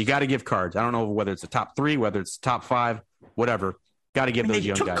 You got to give cards. I don't know whether it's the top 3, whether it's the top 5, whatever. Got to give those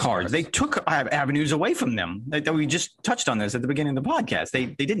young guys cards. They took avenues away from them. We just touched on this at the beginning of the podcast. They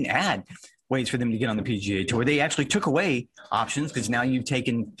didn't add ways for them to get on the PGA Tour. They actually took away options because now you've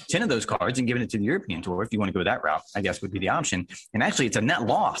taken 10 of those cards and given it to the European Tour. If you want to go that route, I guess would be the option. And actually, it's a net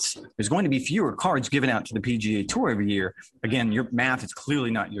loss. There's going to be fewer cards given out to the PGA Tour every year. Again, your math is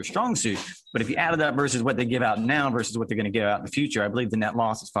clearly not your strong suit. But if you add it up versus what they give out now versus what they're going to give out in the future, I believe the net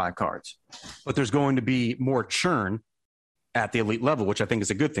loss is 5 cards. But there's going to be more churn at the elite level, which I think is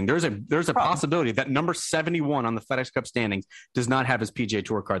a good thing. There's a possibility that number 71 on the FedEx Cup standings does not have his PGA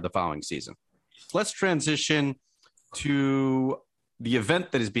Tour card the following season. Let's transition to the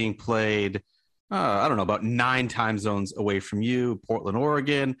event that is being played, I don't know, about 9 time zones away from you, Portland,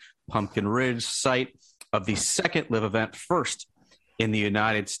 Oregon, Pumpkin Ridge, site of the second Live event, first in the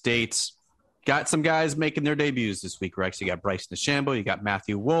United States. Got some guys making their debuts this week, Rex. You got Bryson DeChambeau, you got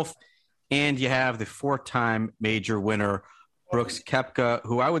Matthew Wolff, and you have the 4-time major winner, Brooks Koepka,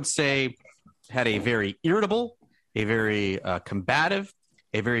 who I would say had a very irritable, a very combative,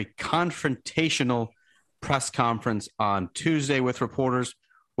 a very confrontational press conference on Tuesday with reporters.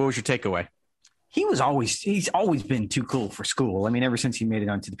 What was your takeaway? He's always been too cool for school. I mean, ever since he made it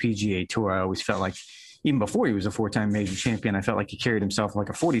onto the PGA Tour, I always felt like, even before he was a 4-time major champion, I felt like he carried himself like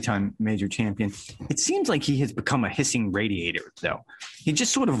a 40-time major champion. It seems like he has become a hissing radiator, though. He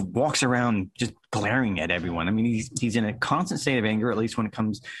just sort of walks around just glaring at everyone. I mean, he's in a constant state of anger, at least when it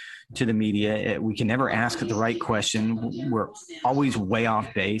comes to the media. We can never ask the right question. We're always way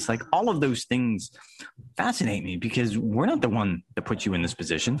off base. Like, all of those things fascinate me because we're not the one that put you in this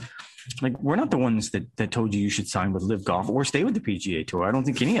position. Like, we're not the ones that told you should sign with Live Golf or stay with the PGA Tour. I don't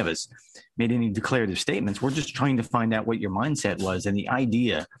think any of us made any declarative statements. We're just trying to find out what your mindset was. And the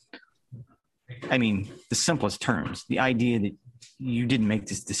idea, I mean, the simplest terms, the idea that you didn't make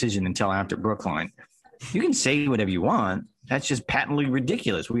this decision until after Brookline. You can say whatever you want. That's just patently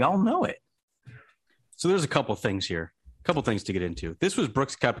ridiculous. We all know it. So there's a couple things here, a couple things to get into. This was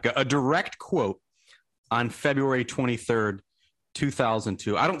Brooks Koepka, a direct quote on February 23rd,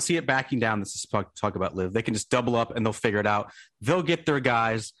 2002. I don't see it backing down. This is talk about Live. They can just double up and they'll figure it out. They'll get their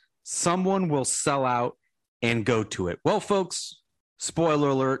guys. Someone will sell out and go to it. Well, folks, spoiler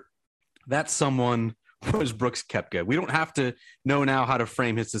alert, that someone was Brooks Koepka. We don't have to know now how to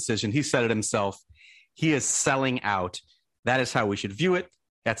frame his decision. He said it himself. He is selling out. That is how we should view it.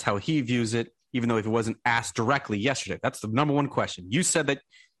 That's how he views it, even though if it wasn't asked directly yesterday. That's the number one question. You said that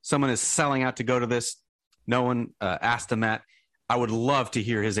someone is selling out to go to this. No one asked him that. I would love to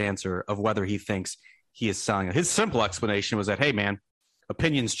hear his answer of whether he thinks he is selling out. His simple explanation was that, hey, man,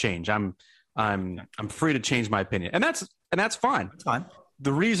 opinions change. I'm free to change my opinion. And that's fine. That's fine.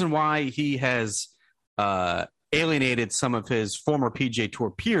 The reason why he has alienated some of his former PGA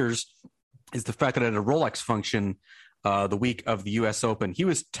Tour peers is the fact that at a Rolex function the week of the U.S. Open. He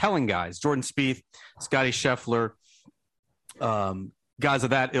was telling guys, Jordan Spieth, Scotty Scheffler, guys of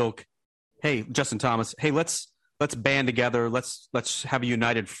that ilk, hey, Justin Thomas, hey, let's band together. Let's have a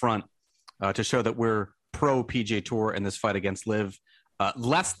united front to show that we're pro PGA Tour in this fight against LIV.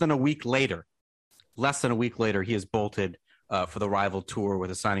 Less than a week later, he has bolted for the rival tour with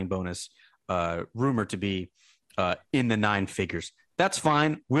a signing bonus, rumored to be in the 9 figures. That's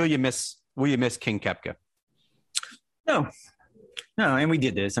fine. Will you miss King Koepka? No, and we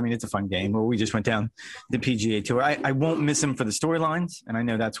did this. I mean, it's a fun game where we just went down the PGA Tour. I won't miss him for the storylines, and I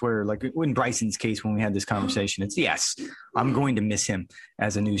know that's where, like in Bryson's case when we had this conversation, it's yes, I'm going to miss him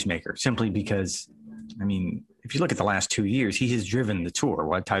as a newsmaker simply because, I mean, if you look at the last 2 years, he has driven the tour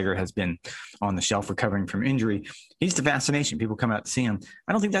while Tiger has been on the shelf recovering from injury. He's the fascination. People come out to see him.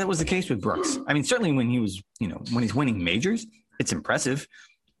 I don't think that was the case with Brooks. I mean, certainly when he was, when he's winning majors, it's impressive,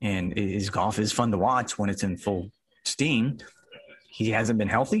 and his golf is fun to watch when it's in full steam. He hasn't been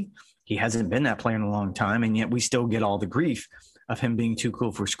healthy. He hasn't been that player in a long time, and yet we still get all the grief of him being too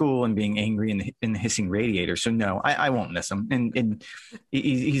cool for school and being angry in the hissing radiator. So no, I won't miss him. And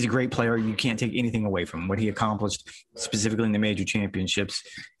he's a great player. You can't take anything away from him. What he accomplished specifically in the major championships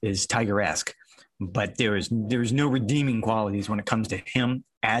is Tiger-esque, but there's no redeeming qualities when it comes to him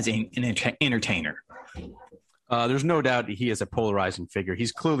as an entertainer. There's no doubt he is a polarizing figure.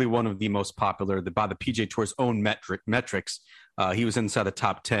 He's clearly one of the most popular by the PGA Tour's own metrics. He was inside the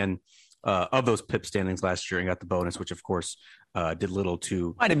top 10 of those PIP standings last year and got the bonus, which of course did little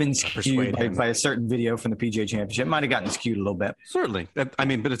to might have been skewed by a certain video from the PGA Championship. Might have gotten skewed a little bit. Certainly. I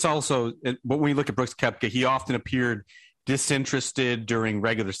mean, but it's also, but when you look at Brooks Koepka, he often appeared disinterested during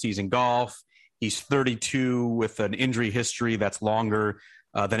regular season golf. He's 32 with an injury history that's longer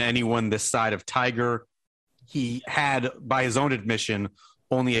than anyone this side of Tiger. He had, by his own admission,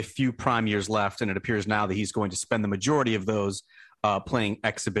 only a few prime years left, and it appears now that he's going to spend the majority of those playing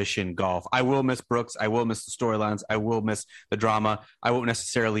exhibition golf. I will miss Brooks. I will miss the storylines. I will miss the drama. I won't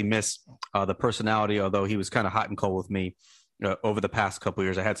necessarily miss the personality, although he was kind of hot and cold with me over the past couple of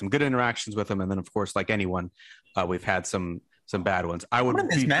years. I had some good interactions with him, and then, of course, like anyone, we've had some bad ones. I would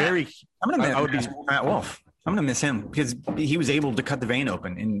be very. I'm going to miss Matt Wolff. I'm going to miss him because he was able to cut the vein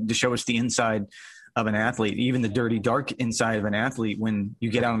open and to show us the inside of an athlete, even the dirty, dark inside of an athlete. When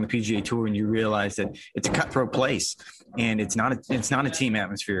you get out on the PGA Tour and you realize that it's a cutthroat place and it's not a team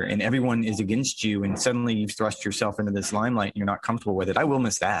atmosphere and everyone is against you, and suddenly you've thrust yourself into this limelight and you're not comfortable with it. I will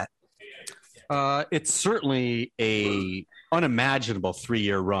miss that. It's certainly a unimaginable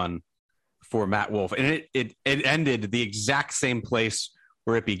 3-year run for Matt Wolff, and it ended the exact same place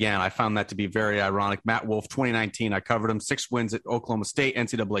where it began. I found that to be very ironic. Matt Wolff, 2019, I covered him, 6 wins at Oklahoma State,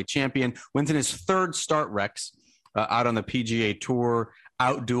 NCAA champion, wins in his 3rd start, Rex, out on the PGA Tour,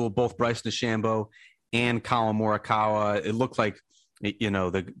 out-dueled both Bryson DeChambeau and Colin Morikawa. It looked like,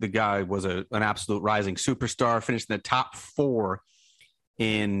 the guy was an absolute rising superstar, finished in the top 4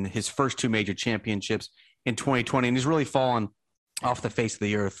 in his first 2 major championships in 2020, and he's really fallen off the face of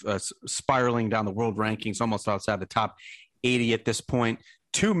the earth, spiraling down the world rankings, almost outside the top 80 at this point.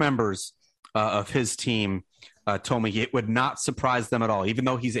 2 members of his team told me it would not surprise them at all, even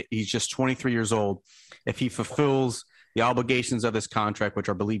though he's just 23 years old, if he fulfills the obligations of this contract, which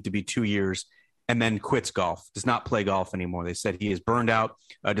are believed to be 2 years, and then quits golf, does not play golf anymore. They said he is burned out,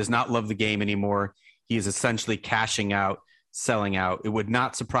 does not love the game anymore. He is essentially cashing out, selling out. It would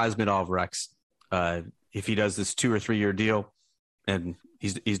not surprise me at all, Rex, if he does this 2 or 3 year deal and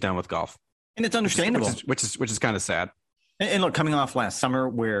he's done with golf. And it's understandable, which is kind of sad. And look, coming off last summer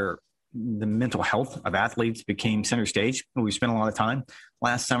where the mental health of athletes became center stage, we spent a lot of time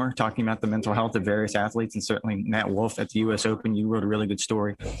last summer talking about the mental health of various athletes, and certainly Matt Wolff at the U.S. Open, you wrote a really good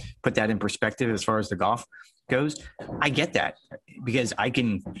story, put that in perspective as far as the golf goes. I get that because I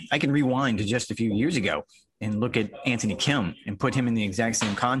can rewind to just a few years ago and look at Anthony Kim and put him in the exact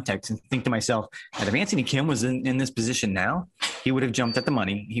same context and think to myself that if Anthony Kim was in this position now, he would have jumped at the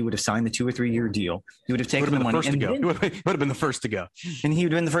money. He would have signed the 2 or 3 year deal. He would have taken the money. He would have been the first to go. And he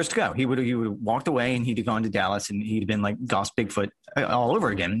would have been the first to go. He would have walked away and he'd have gone to Dallas and he'd have been like Goss Bigfoot all over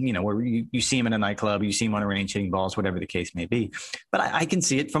again, where you see him in a nightclub, you see him on a range hitting balls, whatever the case may be. But I can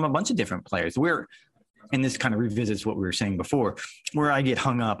see it from a bunch of different players and this kind of revisits what we were saying before, where I get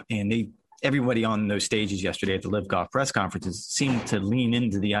hung up and everybody on those stages yesterday at the LIV Golf press conferences seemed to lean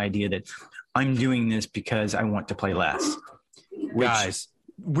into the idea that I'm doing this because I want to play less. Guys,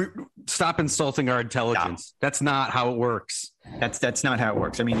 stop insulting our intelligence. Yeah. That's not how it works. That's not how it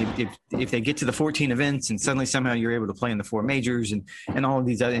works. I mean, if they get to the 14 events and suddenly somehow you're able to play in the 4 majors and all of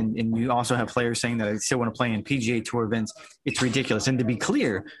these other, and you also have players saying that I still want to play in PGA Tour events, it's ridiculous. And to be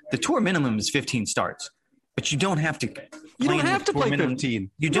clear, the tour minimum is 15 starts. But you don't have to. You don't have to play 15.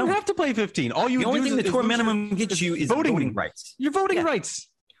 You don't have to play 15. All you the do only thing is the tour minimum gets you is voting rights. Your voting rights,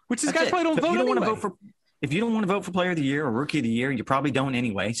 which these guys probably don't vote anyway. If you don't want to vote for Player of the Year or Rookie of the Year, you probably don't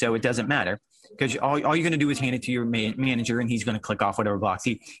anyway. So it doesn't matter because all you're going to do is hand it to your manager, and he's going to click off whatever box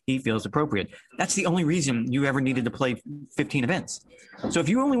he feels appropriate. That's the only reason you ever needed to play 15 events. So if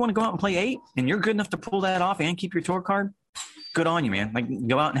you only want to go out and play 8, and you're good enough to pull that off and keep your tour card, good on you, man. Like,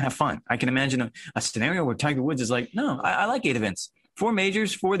 go out and have fun. I can imagine a scenario where Tiger Woods is like, no, I like 8 events. 4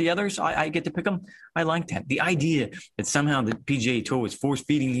 majors, 4 the others. I get to pick them. I like that. The idea that somehow the PGA Tour was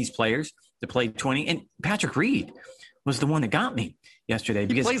force-feeding these players to play 20. And Patrick Reed was the one that got me yesterday.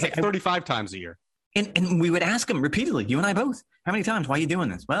 Because he plays like 35 times a year. And we would ask him repeatedly, you and I both, how many times? Why are you doing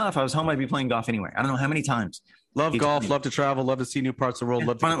this? Well, if I was home, I'd be playing golf anyway. I don't know how many times. Love golf, love to travel, love to see new parts of the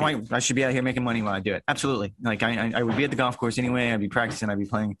world. I should be out here making money while I do it. Absolutely. Like I would be at the golf course anyway. I'd be practicing. I'd be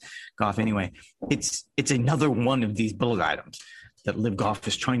playing golf anyway. It's another one of these bullet items that Live Golf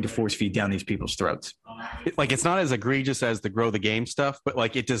is trying to force feed down these people's throats. It's not as egregious as the grow the game stuff, but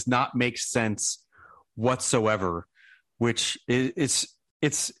like it does not make sense whatsoever, which is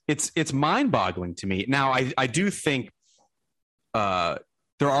it's mind boggling to me. Now I do think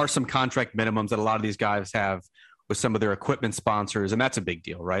there are some contract minimums that a lot of these guys have with some of their equipment sponsors, and that's a big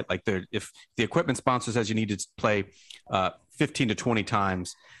deal, right? Like if the equipment sponsor says you need to play 15 to 20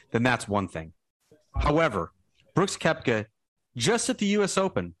 times, then that's one thing. However, Brooks Koepka, just at the U.S.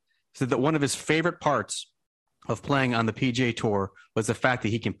 Open, said that one of his favorite parts of playing on the PGA Tour was the fact that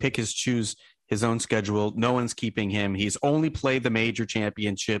he can choose his own schedule. No one's keeping him. He's only played the major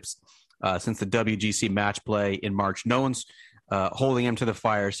championships since the WGC match play in March. No one's holding him to the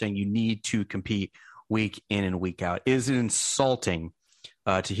fire, saying you need to compete week in and week out. It is insulting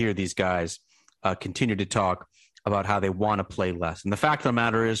to hear these guys continue to talk about how they want to play less. And the fact of the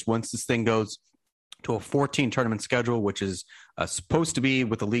matter is, once this thing goes to a 14 tournament schedule, which is supposed to be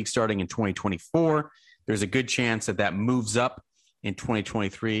with the league starting in 2024, there's a good chance that moves up in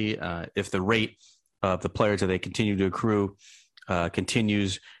 2023 if the rate of the players that they continue to accrue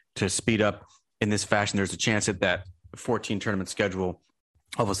continues to speed up in this fashion. There's a chance that 14 tournament schedule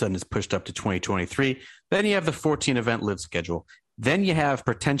all of a sudden is pushed up to 2023. Then you have the 14 event live schedule. Then you have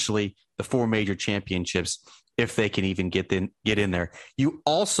potentially the 4 major championships if they can even get in there. You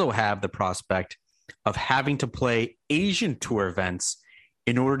also have the prospect of having to play Asian Tour events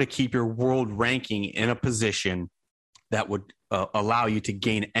in order to keep your world ranking in a position that would allow you to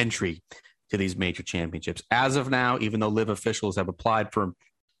gain entry to these major championships. As of now, even though live officials have applied for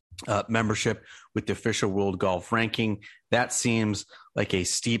membership with the official world golf ranking, that seems like a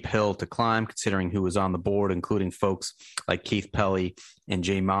steep hill to climb considering who was on the board, including folks like Keith Pelley and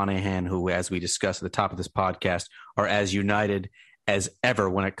Jay Monahan, who, as we discussed at the top of this podcast, are as united as ever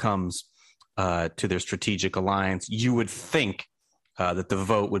when it comes to their strategic alliance. You would think that the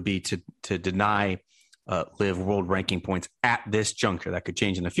vote would be to deny live world ranking points at this juncture. That could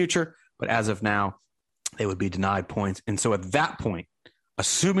change in the future, but as of now, they would be denied points. And so at that point,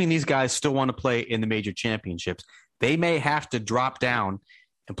 assuming these guys still want to play in the major championships, they may have to drop down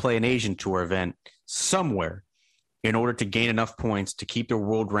and play an Asian Tour event somewhere in order to gain enough points to keep their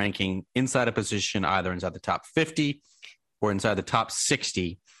world ranking inside a position, either inside the top 50 or inside the top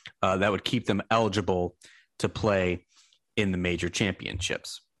 60, that would keep them eligible to play in the major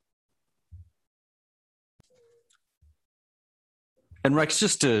championships. And Rex,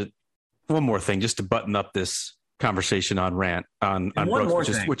 one more thing, just to button up this conversation on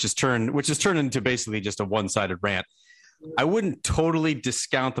Brooks, which has turned into basically just a one-sided rant. I wouldn't totally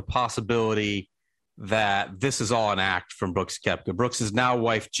discount the possibility that this is all an act from Brooks Koepka. Brooks' now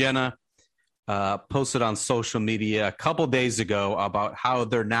wife Jenna posted on social media a couple days ago about how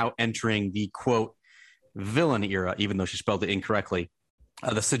they're now entering the quote villain era, even though she spelled it incorrectly.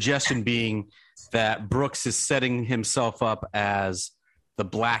 The suggestion being that Brooks is setting himself up as the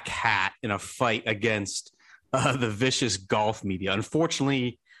black hat in a fight against the vicious golf media.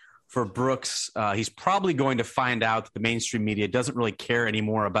 Unfortunately for Brooks, he's probably going to find out that the mainstream media doesn't really care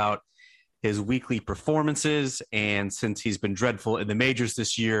anymore about his weekly performances. And since he's been dreadful in the majors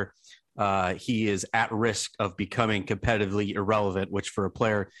this year, he is at risk of becoming competitively irrelevant, which for a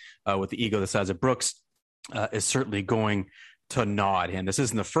player with the ego the size of Brooks is certainly going to gnaw at him. This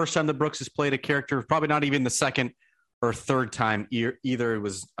isn't the first time that Brooks has played a character, probably not even the second or third time either. It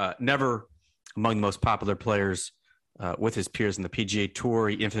was never among the most popular players with his peers in the PGA Tour.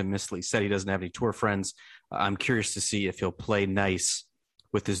 He infamously said he doesn't have any tour friends. I'm curious to see if he'll play nice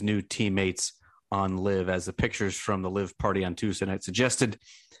with his new teammates on Live, as the pictures from the Live party on Tuesday night suggested.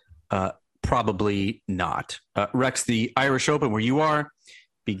 Probably not. Rex, the Irish Open, where you are,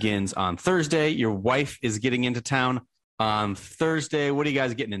 begins on Thursday. Your wife is getting into town on Thursday. What are you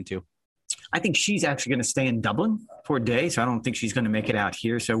guys getting into? I think she's actually going to stay in Dublin for a day, so I don't think she's going to make it out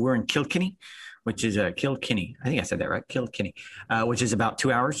here. So we're in Kilkenny, which is Kilkenny. I think I said that right, Kilkenny, which is about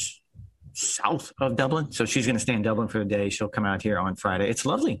 2 hours south of Dublin. So she's going to stay in Dublin for the day. She'll come out here on Friday. It's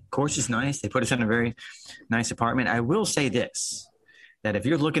lovely. Course is nice. They put us in a very nice apartment. I will say this, that if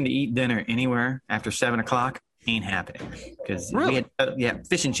you're looking to eat dinner anywhere after 7 o'clock, ain't happening. Because really? we had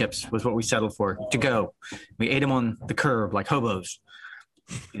fish and chips was what we settled for to go. We ate them on the curb like hobos.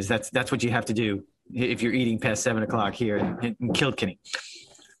 Because that's what you have to do if you're eating past 7 o'clock here in Kilkenny.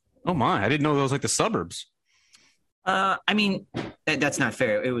 Oh my! I didn't know those like the suburbs. I mean, that's not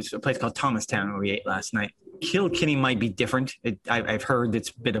fair. It was a place called Thomastown where we ate last night. Kilkenny might be different. I've heard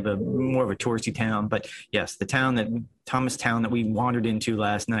it's a bit of more of a touristy town, but yes, the Thomastown that we wandered into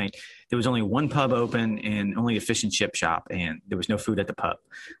last night, there was only one pub open and only a fish and chip shop, and there was no food at the pub,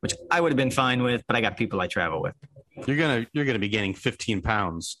 which I would have been fine with, but I got people I travel with. You're gonna be gaining 15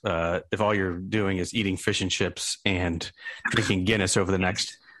 pounds if all you're doing is eating fish and chips and drinking Guinness over the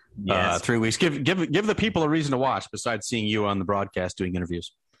next 3 weeks. Give the people a reason to watch besides seeing you on the broadcast doing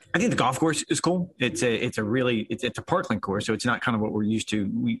interviews. I think the golf course is cool. It's a parkland course, so it's not kind of what we're used to.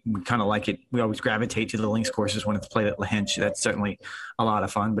 We kind of like it. We always gravitate to the links courses when it's played at Lahinch. That's certainly a lot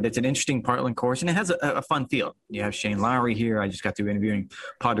of fun, but it's an interesting parkland course, and it has a fun feel. You have Shane Lowry here. I just got through interviewing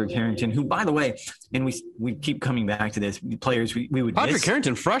Padraig Harrington, who, by the way, and we keep coming back to this, players we would miss. Padraig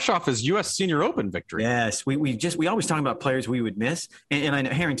Harrington, fresh off his U.S. Senior Open victory. Yes, we always talk about players we would miss, and I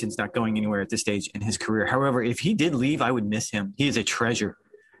know Harrington's not going anywhere at this stage in his career. However, if he did leave, I would miss him. He is a treasure,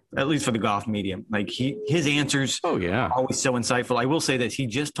 at least for the golf medium. Like his answers are always so insightful. I will say that he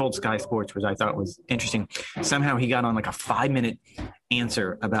just told Sky Sports, which I thought was interesting. Somehow he got on like a 5-minute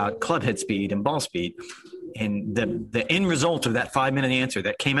answer about club head speed and ball speed. And the end result of that 5-minute answer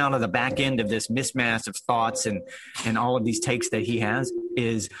that came out of the back end of this mismatch of thoughts and all of these takes that he has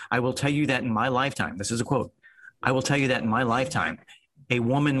is, I will tell you that in my lifetime, this is a quote, I will tell you that in my lifetime, a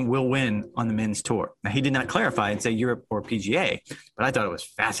woman will win on the men's tour. Now, he did not clarify and say Europe or PGA, but I thought it was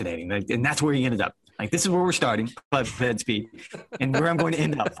fascinating. And that's where he ended up. Like, this is where we're starting, club head speed, and where I'm going to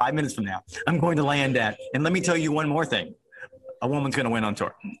end up 5 minutes from now. I'm going to land at. And let me tell you one more thing. A woman's going to win on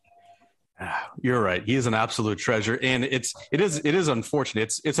tour. You're right. He is an absolute treasure, and it is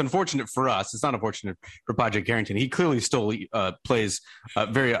unfortunate. It's unfortunate for us. It's not unfortunate for Padraig Harrington. He clearly still plays a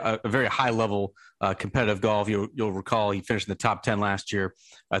very high level competitive golf. You'll recall he finished in the top 10 last year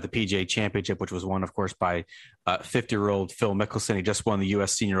at the PGA Championship, which was won, of course, by 50-year-old Phil Mickelson. He just won the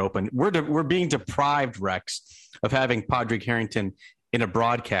U.S. Senior Open. We're being deprived, Rex, of having Padraig Harrington in a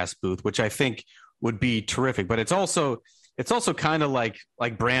broadcast booth, which I think would be terrific. But it's also kind of like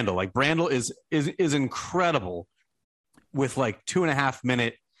Brandel. Like Brandel is incredible with like 2.5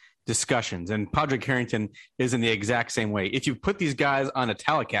 minute discussions, and Padraig Harrington is in the exact same way. If you put these guys on a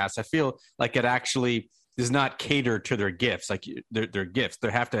telecast, I feel like it actually does not cater to their gifts. Like their gifts,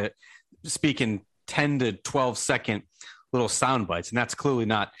 they have to speak in 10 to 12 second little sound bites, and that's clearly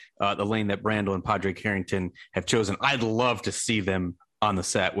not the lane that Brandel and Padraig Harrington have chosen. I'd love to see them on the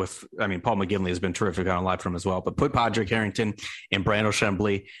set with, Paul McGinley has been terrific on live from him as well, but put Padraig Harrington and Brandel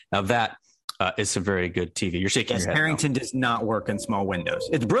Chambly. Now that is some very good TV. You're shaking your head. Harrington does not work in small windows.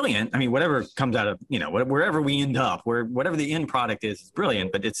 It's brilliant. Whatever comes out of, wherever we end up, whatever the end product is, it's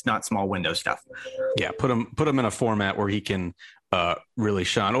brilliant, but it's not small window stuff. Yeah. Put him in a format where he can really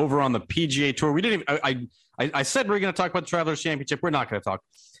shine. Over on the PGA Tour, we didn't even, I said we we're going to talk about the Travelers Championship. We're not going to talk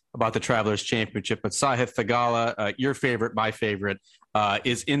about the Travelers Championship, but Sahith Theegala, your favorite, my favorite,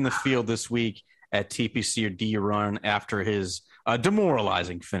 is in the field this week at TPC or D Run after his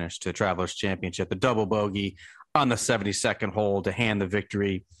demoralizing finish to the Travelers Championship, the double bogey on the 72nd hole to hand the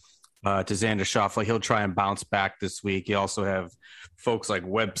victory to Xander Schauffele. He'll try and bounce back this week. You also have folks like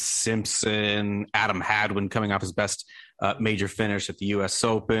Webb Simpson, Adam Hadwin coming off his best major finish at the U.S.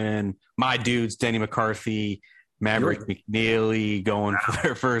 Open. My dudes, Denny McCarthy, Maverick McNeely going for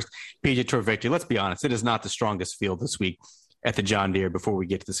their first PGA Tour victory. Let's be honest, it is not the strongest field this week at the John Deere before we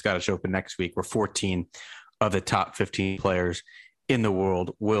get to the Scottish Open next week, where 14 of the top 15 players in the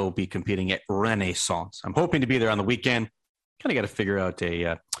world will be competing at Renaissance. I'm hoping to be there on the weekend. Kind of got to figure out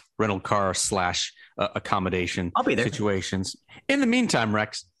a rental car / accommodation I'll be there. Situations. In the meantime,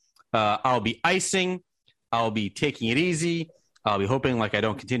 Rex, I'll be icing. I'll be taking it easy. I'll be hoping like I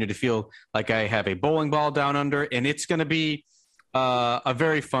don't continue to feel like I have a bowling ball down under, and it's going to be a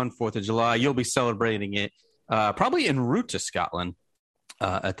very fun 4th of July. You'll be celebrating it probably en route to Scotland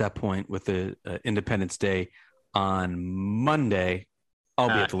at that point with the Independence Day on Monday. I'll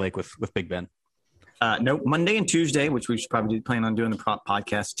be at the lake with Big Ben. Nope, Monday and Tuesday, which we should probably plan on doing the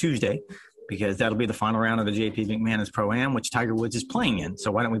podcast Tuesday, because that'll be the final round of the JP McManus Pro-Am, which Tiger Woods is playing in.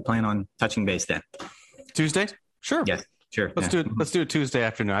 So why don't we plan on touching base then? Tuesday? Sure. Yes, sure. Let's do it Tuesday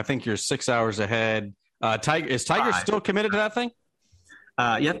afternoon. I think you're 6 hours ahead. Is Tiger still committed to that thing?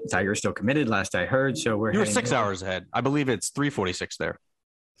 Yep, Tiger's still committed, last I heard. So you were 6 hours ahead. I believe it's 3:46 there.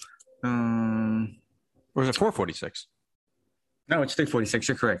 Or is it 4:46? No, it's 3:46.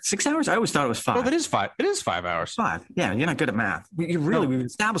 You're correct. 6 hours? I always thought it was 5. Oh, that is 5. It is 5 hours. 5. Yeah, you're not good at math. We've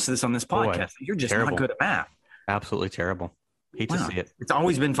established this on this podcast. Boy, you're just terrible. not good at math. Absolutely terrible. Hate to see it. It's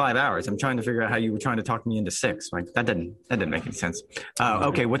always been 5 hours. I'm trying to figure out how you were trying to talk me into 6. Like that didn't make any sense.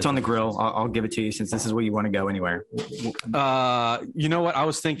 Okay, what's on the grill? I'll give it to you since this is where you want to go anywhere. You know what? I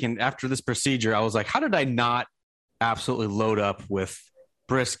was thinking after this procedure, I was like, how did I not absolutely load up with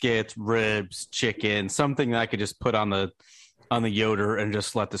brisket, ribs, chicken, something that I could just put on the Yoder and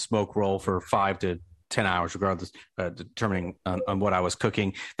just let the smoke roll for 5 to 10 hours, regardless, determining on what I was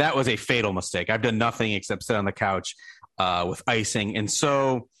cooking. That was a fatal mistake. I've done nothing except sit on the couch with icing. And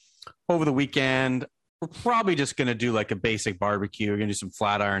so over the weekend, we're probably just going to do like a basic barbecue. We're going to do some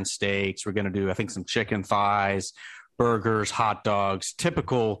flat iron steaks. We're going to do, I think, some chicken thighs, burgers, hot dogs,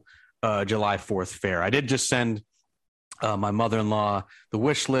 typical July 4th fare. I did just send my mother-in-law the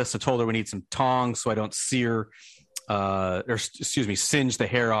wish list. I told her we need some tongs so I don't singe the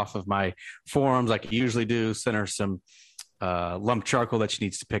hair off of my forearms like I usually do. Send her some lump charcoal that she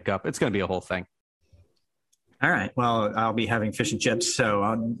needs to pick up. It's going to be a whole thing. All right. Well, I'll be having fish and chips.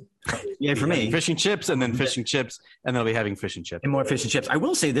 So, yeah, for me. Fish and chips, and then fish and chips, and then I'll be having fish and chips. And more fish and chips. I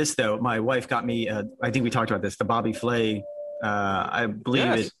will say this, though. My wife got me, I think we talked about this, the Bobby Flay, I believe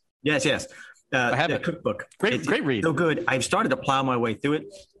it. Yes. I have it. Cookbook. Great read. So good. I've started to plow my way through it.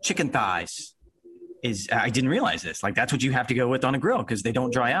 Chicken thighs. I didn't realize this. Like, that's what you have to go with on a grill because they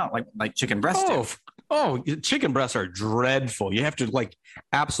don't dry out like chicken breasts do. Oh, chicken breasts are dreadful. You have to like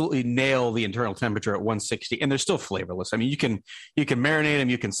absolutely nail the internal temperature at 160, and they're still flavorless. I mean, you can marinate them,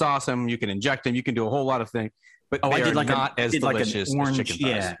 you can sauce them, you can inject them, you can do a whole lot of things. But they are not as delicious as chicken thighs.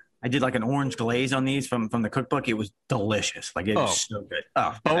 Yeah, I did like an orange glaze on these from the cookbook. It was delicious. Like it was so good.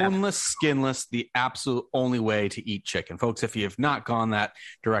 Boneless, skinless, the absolute only way to eat chicken, folks. If you have not gone that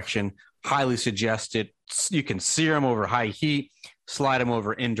direction, highly suggest it. You can sear them over high heat, slide them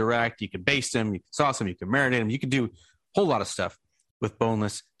over indirect. You can baste them, you can sauce them, you can marinate them. You can do a whole lot of stuff with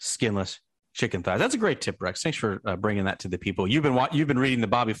boneless, skinless chicken thighs. That's a great tip, Rex. Thanks for bringing that to the people. You've been reading the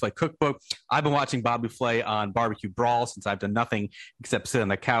Bobby Flay cookbook. I've been watching Bobby Flay on Barbecue Brawl since I've done nothing except sit on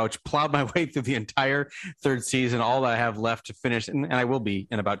the couch, plowed my way through the entire third season. All that I have left to finish, and I will be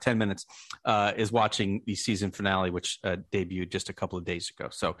in about 10 minutes, is watching the season finale, which debuted just a couple of days ago.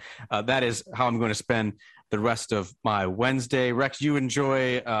 So that is how I'm going to spend the rest of my Wednesday. Rex, you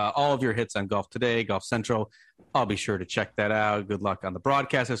enjoy all of your hits on Golf Today, Golf Central. I'll be sure to check that out. Good luck on the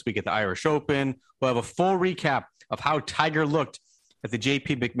broadcast this week at the Irish Open. We'll have a full recap of how Tiger looked at the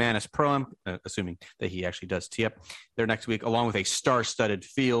JP McManus Pro-Am, assuming that he actually does tee up there next week, along with a star-studded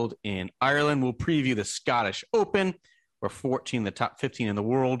field in Ireland. We'll preview the Scottish Open, where 14 of the top 15 in the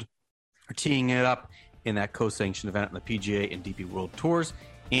world are teeing it up in that co-sanctioned event on the PGA and DP World Tours.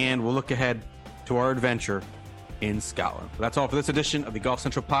 And we'll look ahead to our adventure in Scotland. But that's all for this edition of the Golf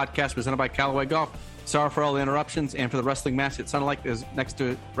Central podcast presented by Callaway Golf. Sorry for all the interruptions and for the wrestling mask that sounded like is next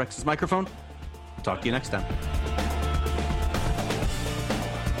to Rex's microphone. We'll talk to you next time.